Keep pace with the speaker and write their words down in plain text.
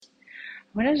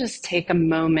I'm going to just take a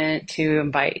moment to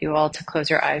invite you all to close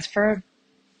your eyes for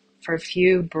a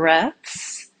few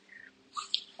breaths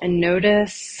and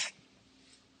notice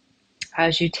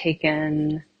as you take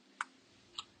in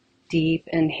deep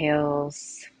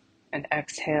inhales and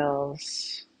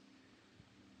exhales,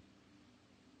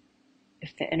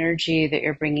 if the energy that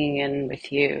you're bringing in with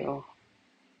you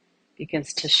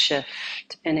begins to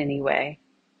shift in any way.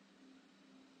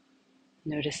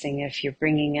 Noticing if you're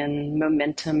bringing in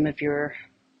momentum of your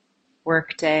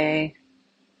work day,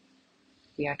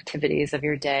 the activities of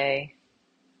your day.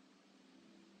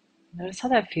 Notice how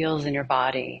that feels in your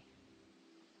body.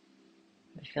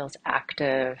 It feels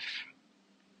active.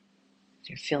 If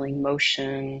you're feeling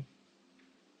motion,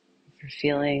 if you're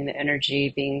feeling the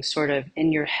energy being sort of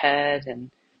in your head and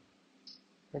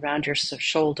around your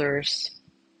shoulders.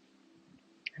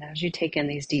 And as you take in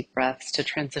these deep breaths to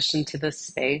transition to this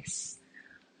space,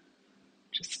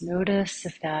 just notice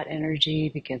if that energy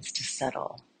begins to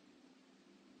settle.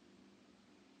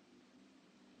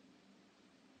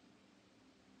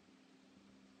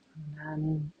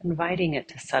 And inviting it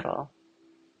to settle.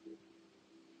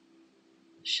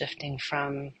 Shifting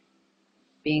from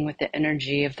being with the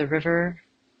energy of the river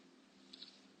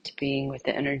to being with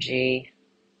the energy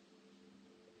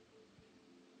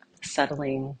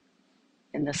settling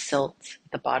in the silt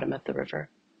at the bottom of the river.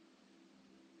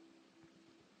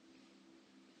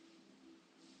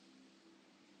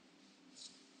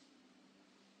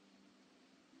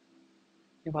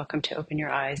 You're welcome to open your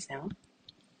eyes now.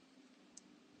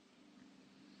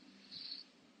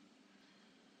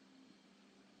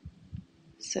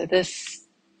 So this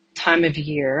time of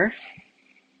year,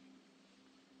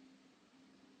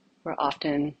 we're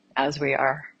often, as we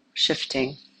are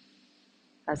shifting,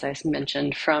 as I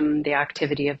mentioned, from the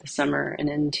activity of the summer and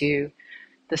into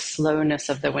the slowness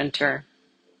of the winter.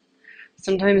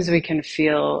 Sometimes we can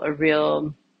feel a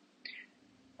real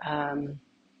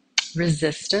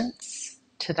resistance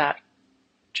to that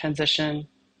transition.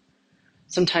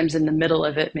 Sometimes in the middle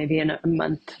of it, maybe in a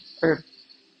month or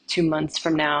 2 months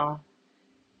from now,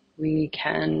 we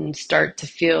can start to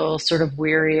feel sort of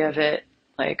weary of it,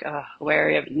 like,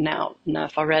 weary of it now,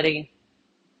 enough already.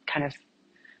 Kind of,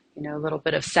 a little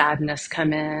bit of sadness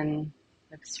come in,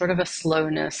 like sort of a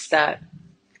slowness that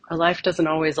our life doesn't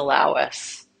always allow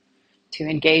us to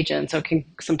engage in. So it can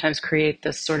sometimes create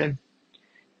this sort of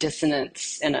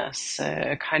dissonance in us,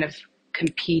 a kind of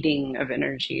competing of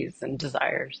energies and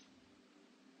desires.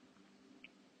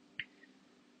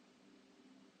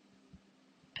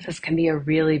 This can be a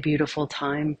really beautiful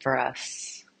time for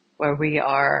us where we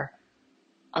are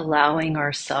allowing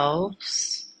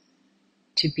ourselves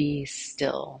to be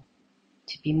still,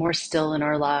 to be more still in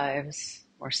our lives,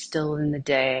 more still in the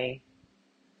day,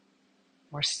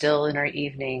 more still in our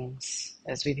evenings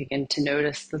as we begin to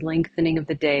notice the lengthening of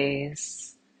the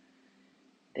days.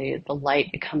 The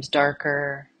light becomes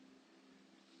darker,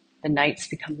 the nights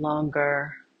become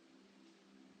longer,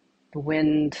 the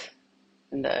wind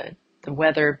and the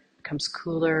weather becomes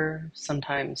cooler,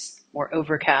 sometimes more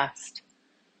overcast.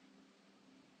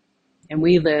 And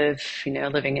we live,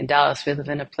 living in Dallas, we live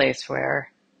in a place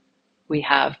where we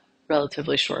have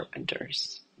relatively short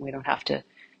winters. We don't have to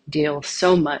deal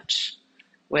so much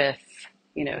with,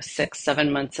 6,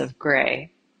 7 months of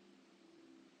gray.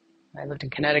 I lived in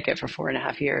Connecticut for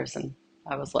 4.5 years, and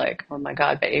I was like, oh my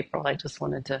God, by April, I just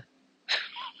wanted to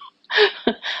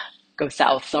go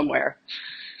south somewhere,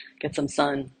 get some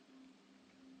sun.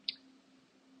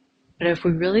 But if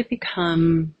we really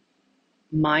become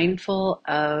mindful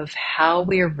of how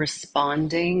we are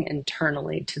responding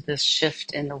internally to this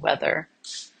shift in the weather,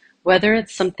 whether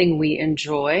it's something we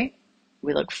enjoy,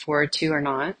 we look forward to or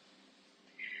not,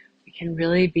 we can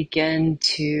really begin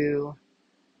to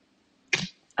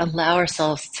allow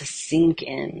ourselves to sink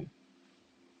in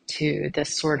to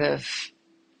this sort of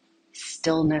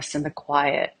stillness and the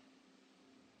quiet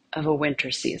of a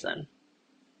winter season.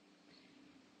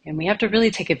 And we have to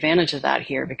really take advantage of that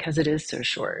here because it is so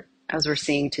short. As we're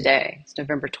seeing today, it's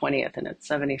November 20th and it's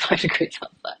 75 degrees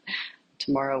outside.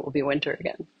 Tomorrow will be winter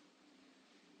again.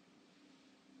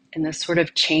 And this sort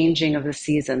of changing of the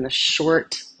season, the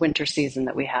short winter season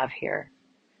that we have here,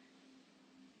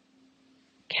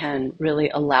 can really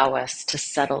allow us to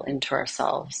settle into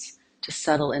ourselves, to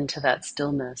settle into that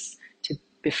stillness, to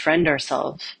befriend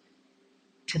ourselves,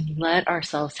 to let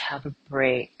ourselves have a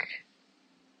break.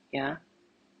 Yeah?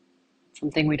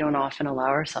 Something we don't often allow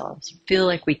ourselves. Feel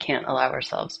like we can't allow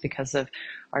ourselves because of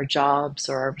our jobs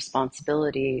or our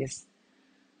responsibilities.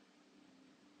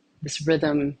 This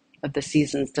rhythm of the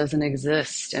seasons doesn't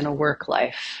exist in a work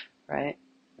life, right?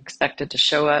 Expected to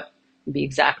show up and be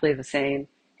exactly the same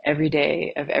every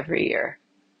day of every year.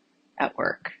 at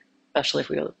work, especially if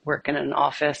we work in an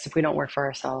office, if we don't work for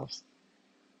ourselves.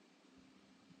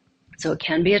 So it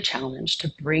can be a challenge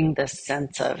to bring this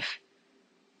sense of,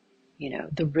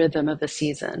 the rhythm of the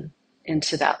season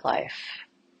into that life.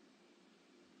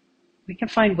 We can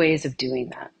find ways of doing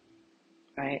that,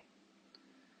 right?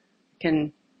 We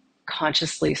can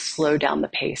consciously slow down the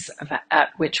pace at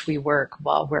which we work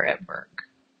while we're at work.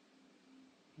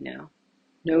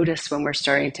 Notice when we're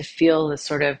starting to feel this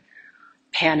sort of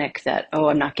panic that, oh,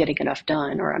 I'm not getting enough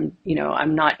done, or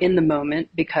I'm not in the moment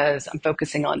because I'm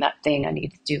focusing on that thing I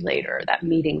need to do later, or that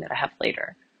meeting that I have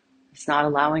later. It's not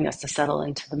allowing us to settle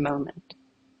into the moment.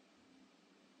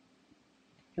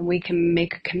 And we can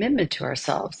make a commitment to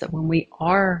ourselves that when we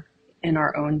are in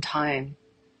our own time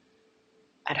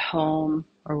at home,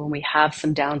 or when we have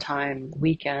some downtime,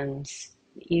 weekends,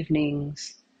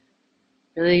 evenings,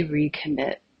 really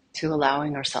recommit to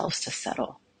allowing ourselves to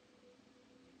settle.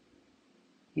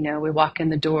 We walk in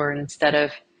the door and instead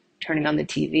of turning on the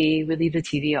TV, we leave the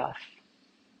TV off.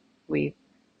 We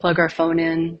plug our phone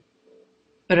in,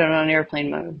 put it on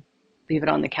airplane mode, leave it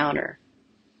on the counter.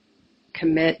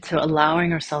 Commit to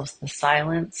allowing ourselves the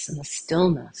silence and the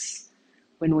stillness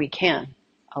when we can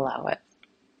allow it.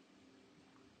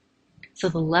 So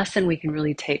the lesson we can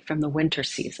really take from the winter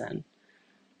season,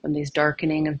 from these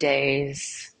darkening of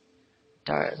days,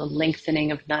 the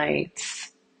lengthening of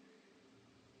nights,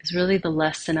 is really the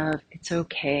lesson of it's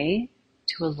okay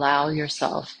to allow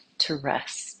yourself to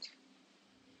rest.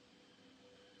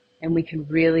 And we can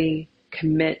really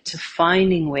commit to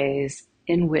finding ways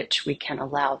in which we can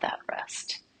allow that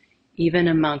rest, even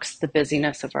amongst the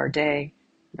busyness of our day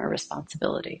and our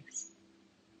responsibilities.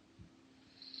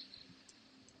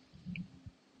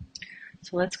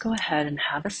 So let's go ahead and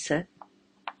have a sit.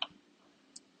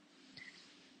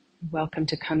 You're welcome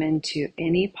to come into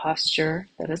any posture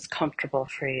that is comfortable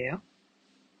for you,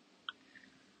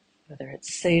 whether it's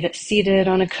seated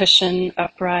on a cushion,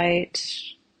 upright,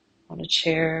 on a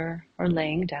chair, or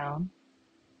laying down.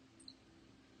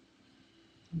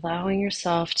 Allowing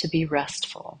yourself to be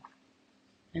restful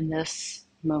in this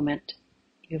moment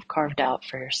you've carved out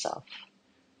for yourself.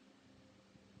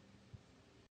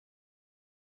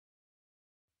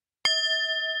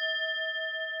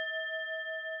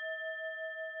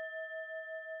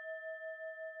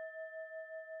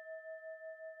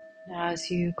 Now, as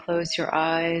you close your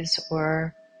eyes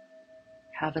or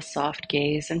have a soft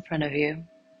gaze in front of you,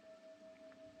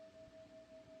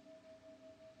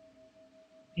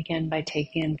 begin by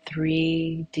taking in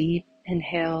 3 deep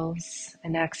inhales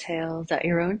and exhales at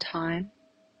your own time.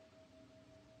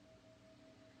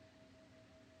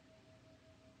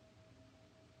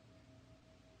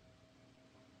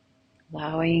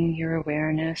 Allowing your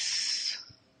awareness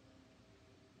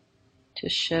to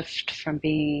shift from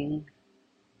being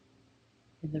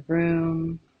in the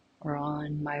room or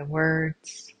on my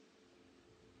words.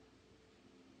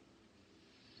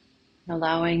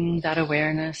 Allowing that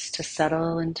awareness to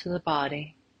settle into the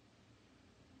body.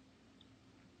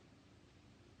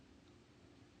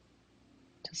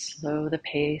 To slow the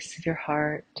pace of your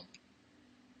heart.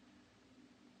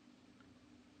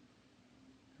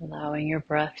 Allowing your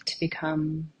breath to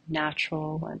become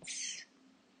natural once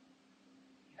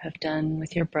you have done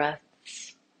with your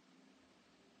breaths.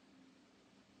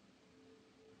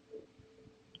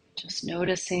 Just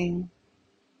noticing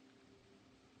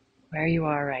where you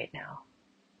are right now.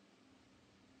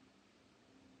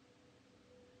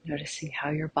 Noticing how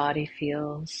your body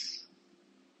feels.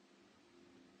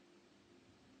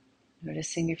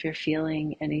 Noticing if you're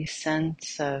feeling any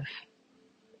sense of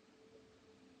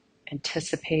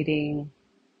anticipating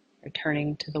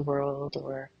returning to the world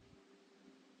or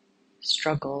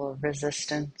struggle or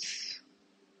resistance.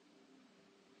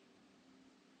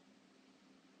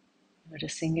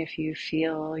 Noticing if you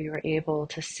feel you're able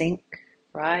to sink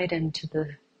right into the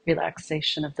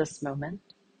relaxation of this moment.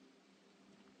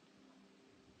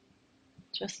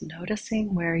 Just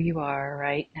noticing where you are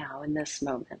right now in this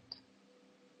moment.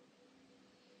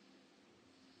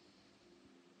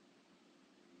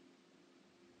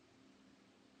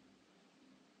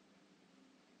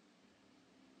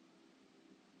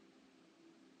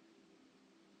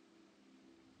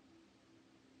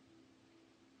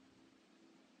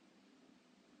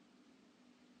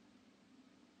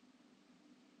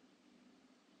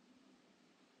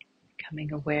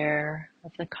 Becoming aware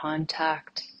of the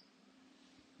contact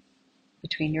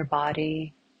between your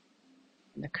body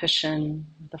and the cushion,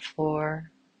 the floor,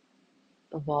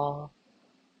 the wall,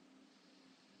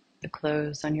 the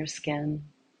clothes on your skin,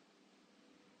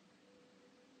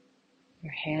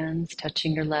 your hands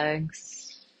touching your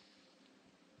legs,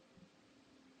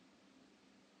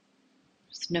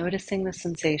 Just noticing the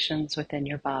sensations within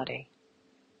your body.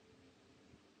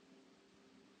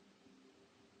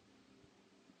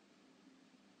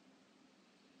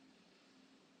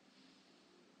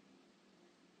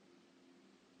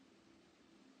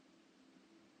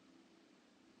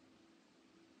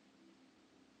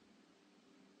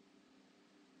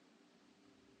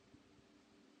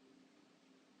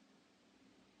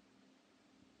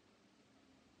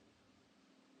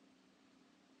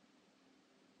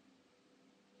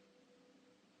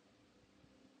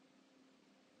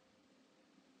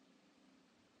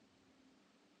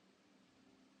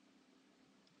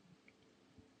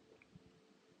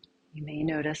 You may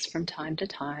notice from time to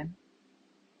time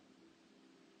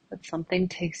that something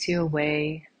takes you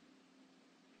away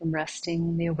from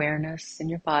resting the awareness in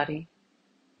your body,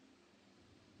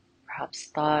 perhaps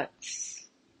thoughts.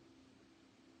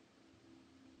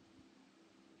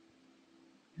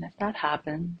 And if that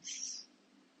happens,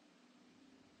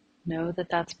 know that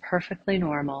that's perfectly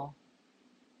normal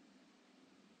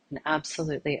and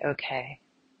absolutely okay.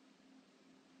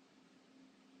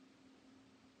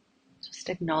 Just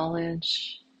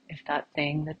acknowledge if that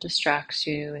thing that distracts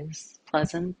you is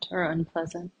pleasant or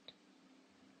unpleasant,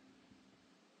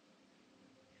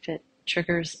 if it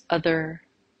triggers other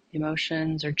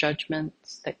emotions or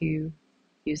judgments that you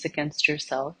use against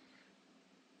yourself.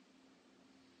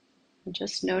 And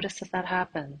just notice if that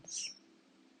happens,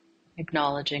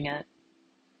 acknowledging it,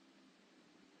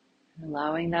 and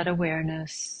allowing that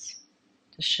awareness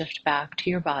to shift back to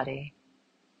your body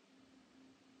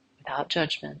without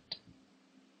judgment,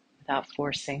 without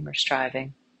forcing or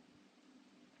striving.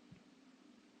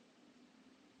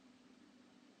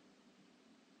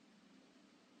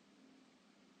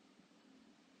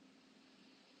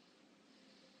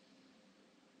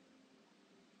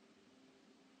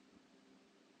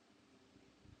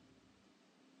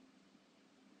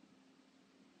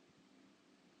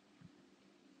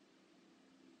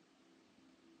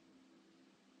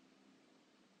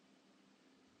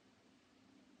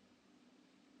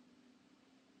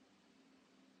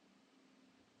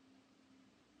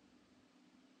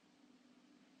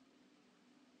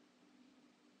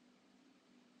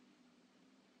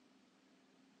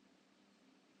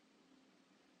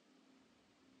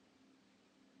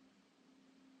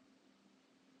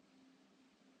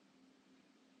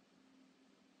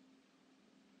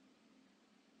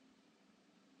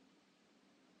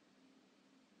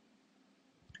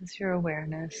 As your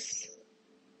awareness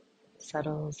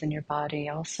settles in your body,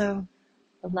 also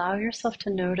allow yourself to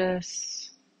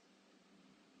notice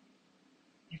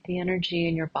if the energy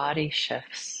in your body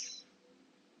shifts.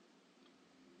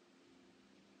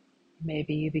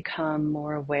 Maybe you become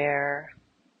more aware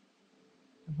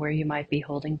of where you might be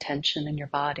holding tension in your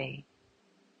body.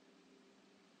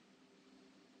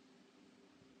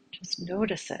 Just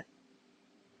notice it.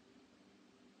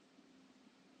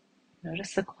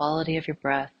 Notice the quality of your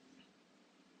breath.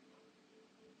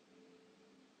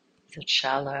 Is it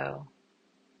shallow?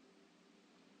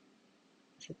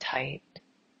 Is it tight?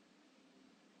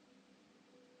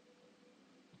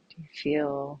 Do you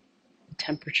feel the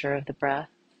temperature of the breath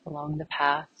along the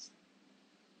path,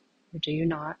 or do you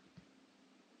not?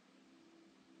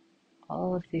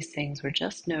 All of these things we're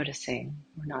just noticing.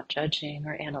 We're not judging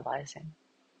or analyzing.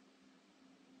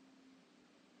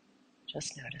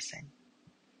 Just noticing.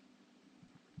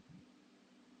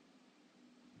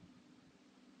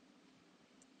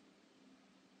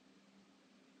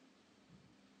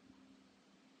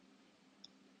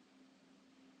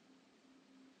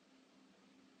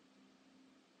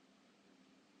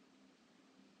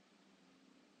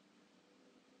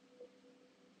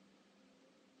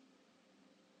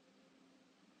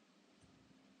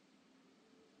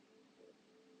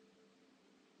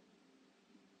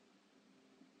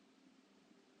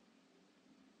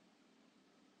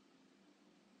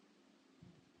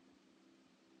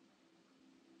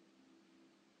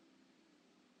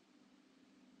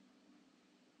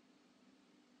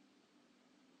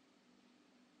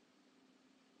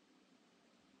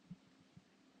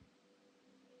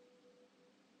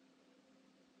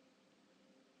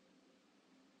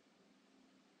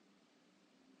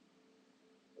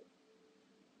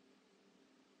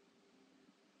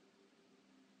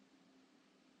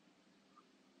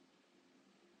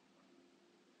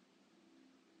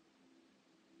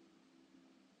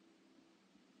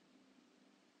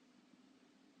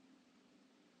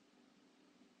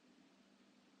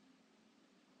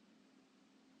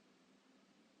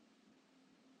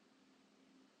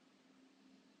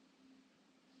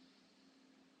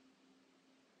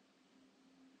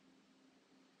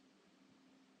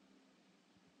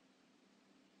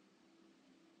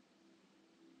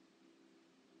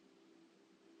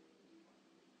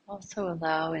 Also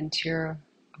allow into your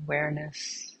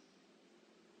awareness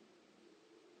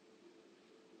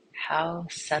how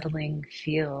settling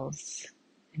feels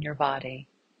in your body,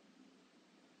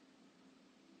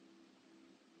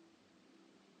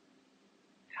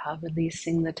 how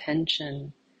releasing the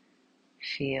tension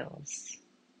feels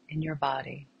in your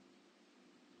body.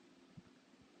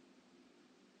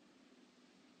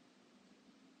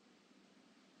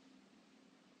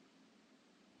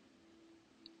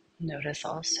 Notice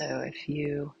also if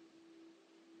you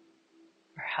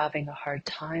are having a hard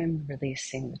time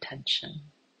releasing the tension.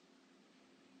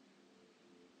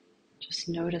 Just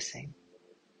noticing.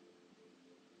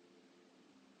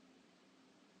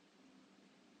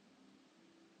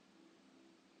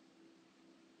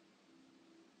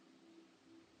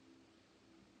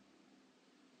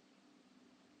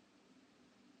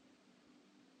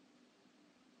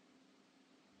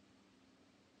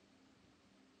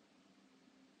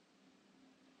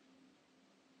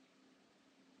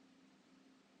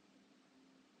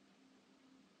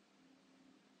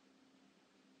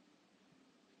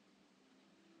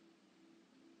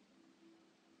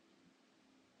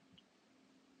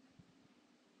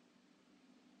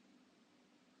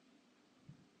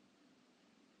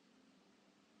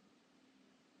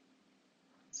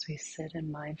 As we sit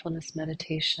in mindfulness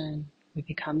meditation, we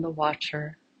become the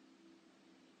watcher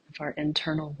of our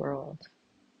internal world,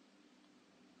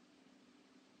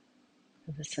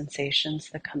 of the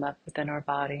sensations that come up within our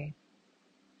body,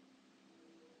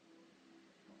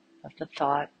 of the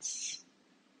thoughts,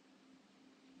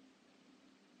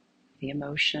 the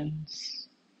emotions,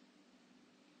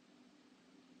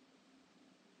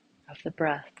 of the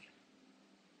breath.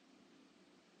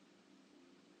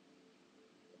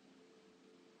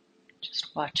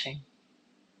 Just watching.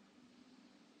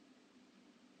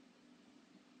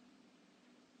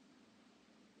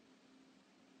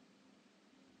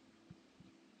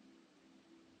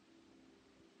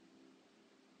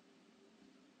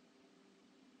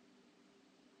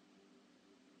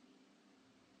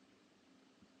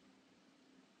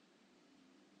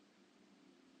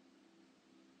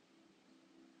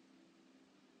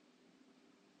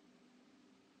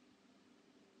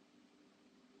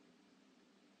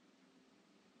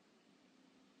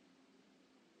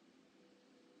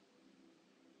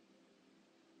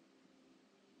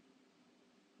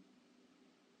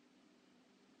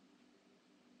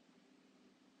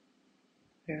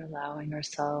 We're allowing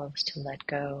ourselves to let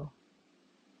go,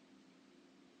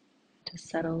 to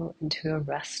settle into a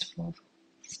restful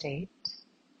state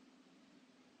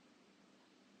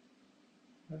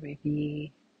where we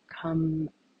become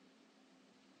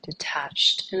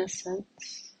detached in a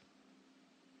sense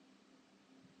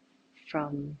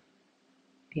from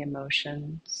the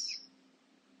emotions,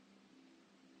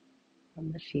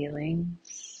 from the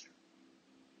feelings,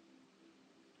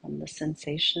 from the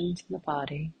sensations in the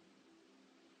body,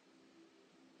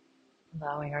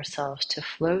 allowing ourselves to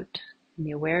float in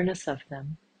the awareness of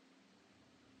them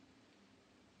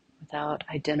without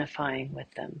identifying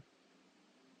with them.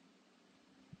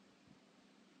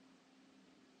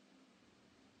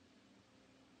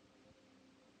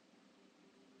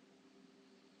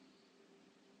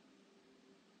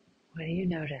 What do you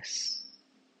notice?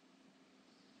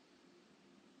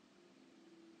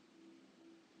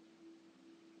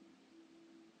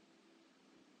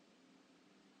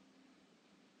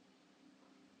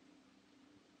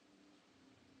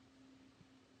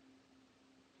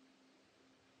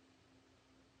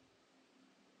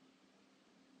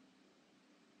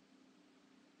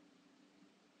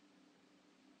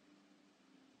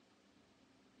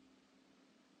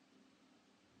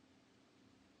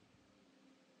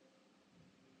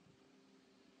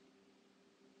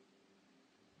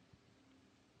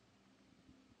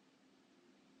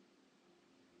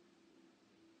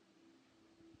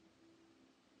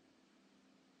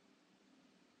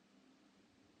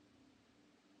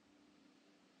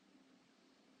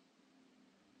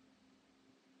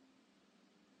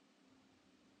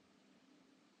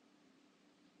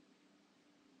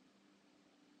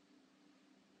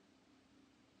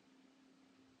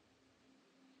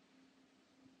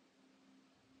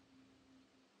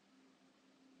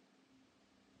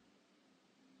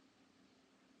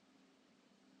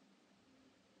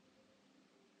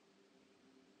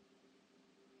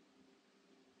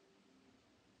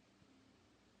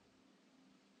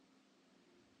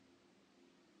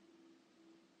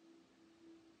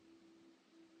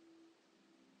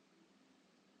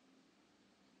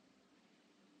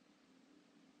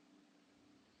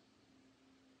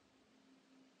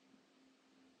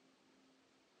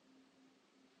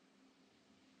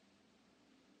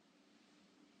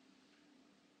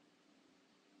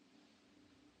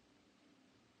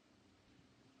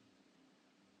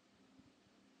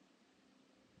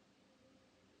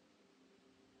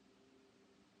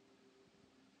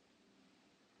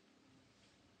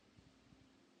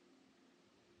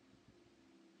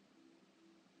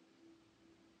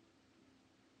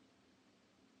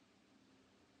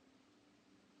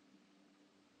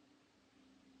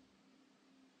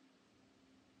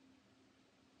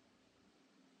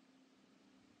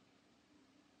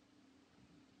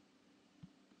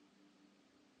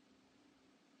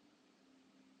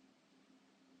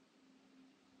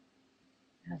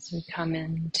 As we come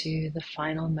into the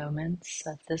final moments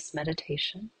of this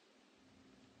meditation,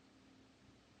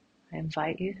 I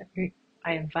invite you,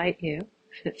 I invite you,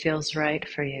 if it feels right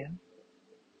for you,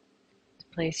 to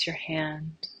place your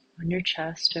hand on your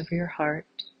chest over your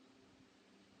heart,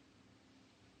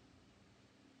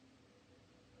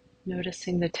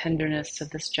 noticing the tenderness of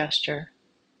this gesture,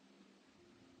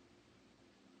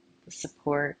 the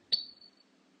support,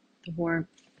 the warmth,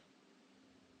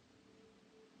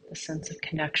 the sense of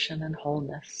connection and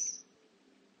wholeness.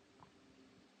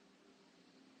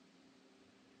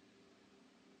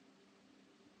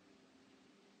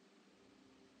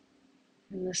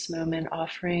 In this moment,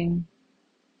 offering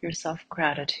yourself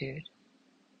gratitude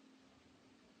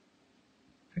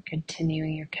for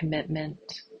continuing your commitment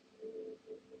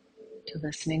to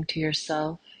listening to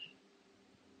yourself,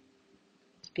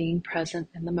 to being present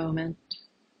in the moment,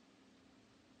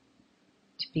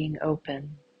 to being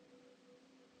open,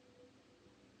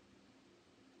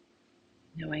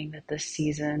 knowing that this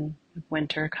season of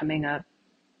winter coming up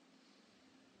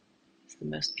is the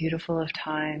most beautiful of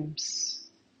times,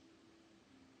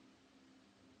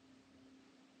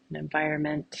 an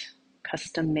environment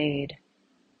custom made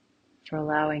for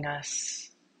allowing us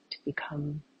to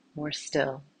become more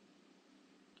still.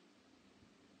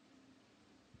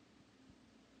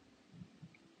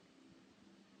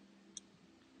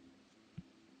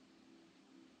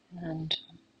 And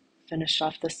finish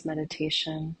off this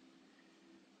meditation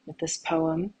with this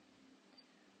poem,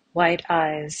 White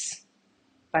Eyes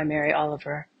by Mary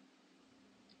Oliver.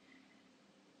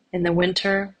 In the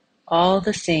winter, all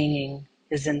the singing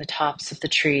is in the tops of the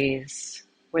trees,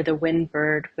 where the wind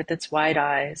bird with its wide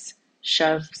eyes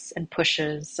shoves and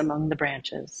pushes among the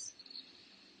branches.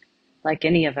 Like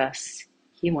any of us,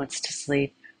 he wants to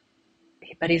sleep,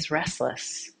 but he's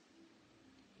restless.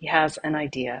 He has an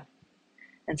idea,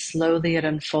 and slowly it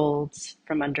unfolds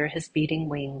from under his beating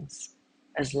wings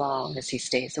as long as he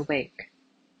stays awake.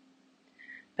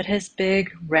 But his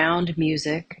big, round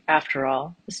music, after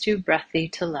all, is too breathy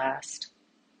to last.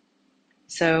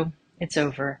 So it's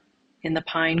over. In the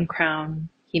pine crown,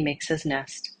 he makes his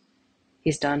nest.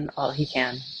 He's done all he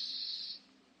can.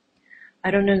 I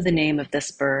don't know the name of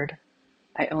this bird.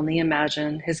 I only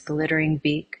imagine his glittering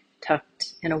beak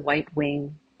tucked in a white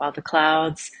wing, while the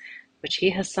clouds, which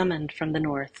he has summoned from the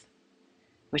north,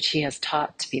 which he has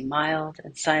taught to be mild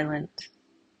and silent,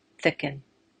 thicken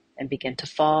and begin to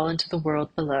fall into the world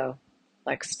below,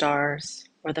 like stars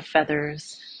or the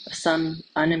feathers of some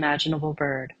unimaginable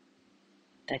bird,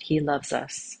 that he loves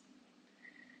us,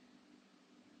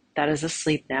 that is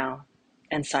asleep now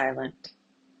and silent,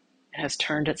 and has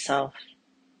turned itself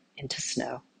into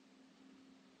snow.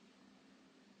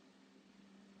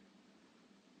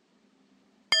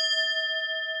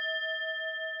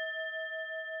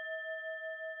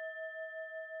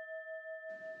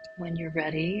 When you're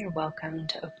ready, you're welcome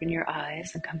to open your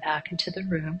eyes and come back into the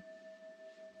room.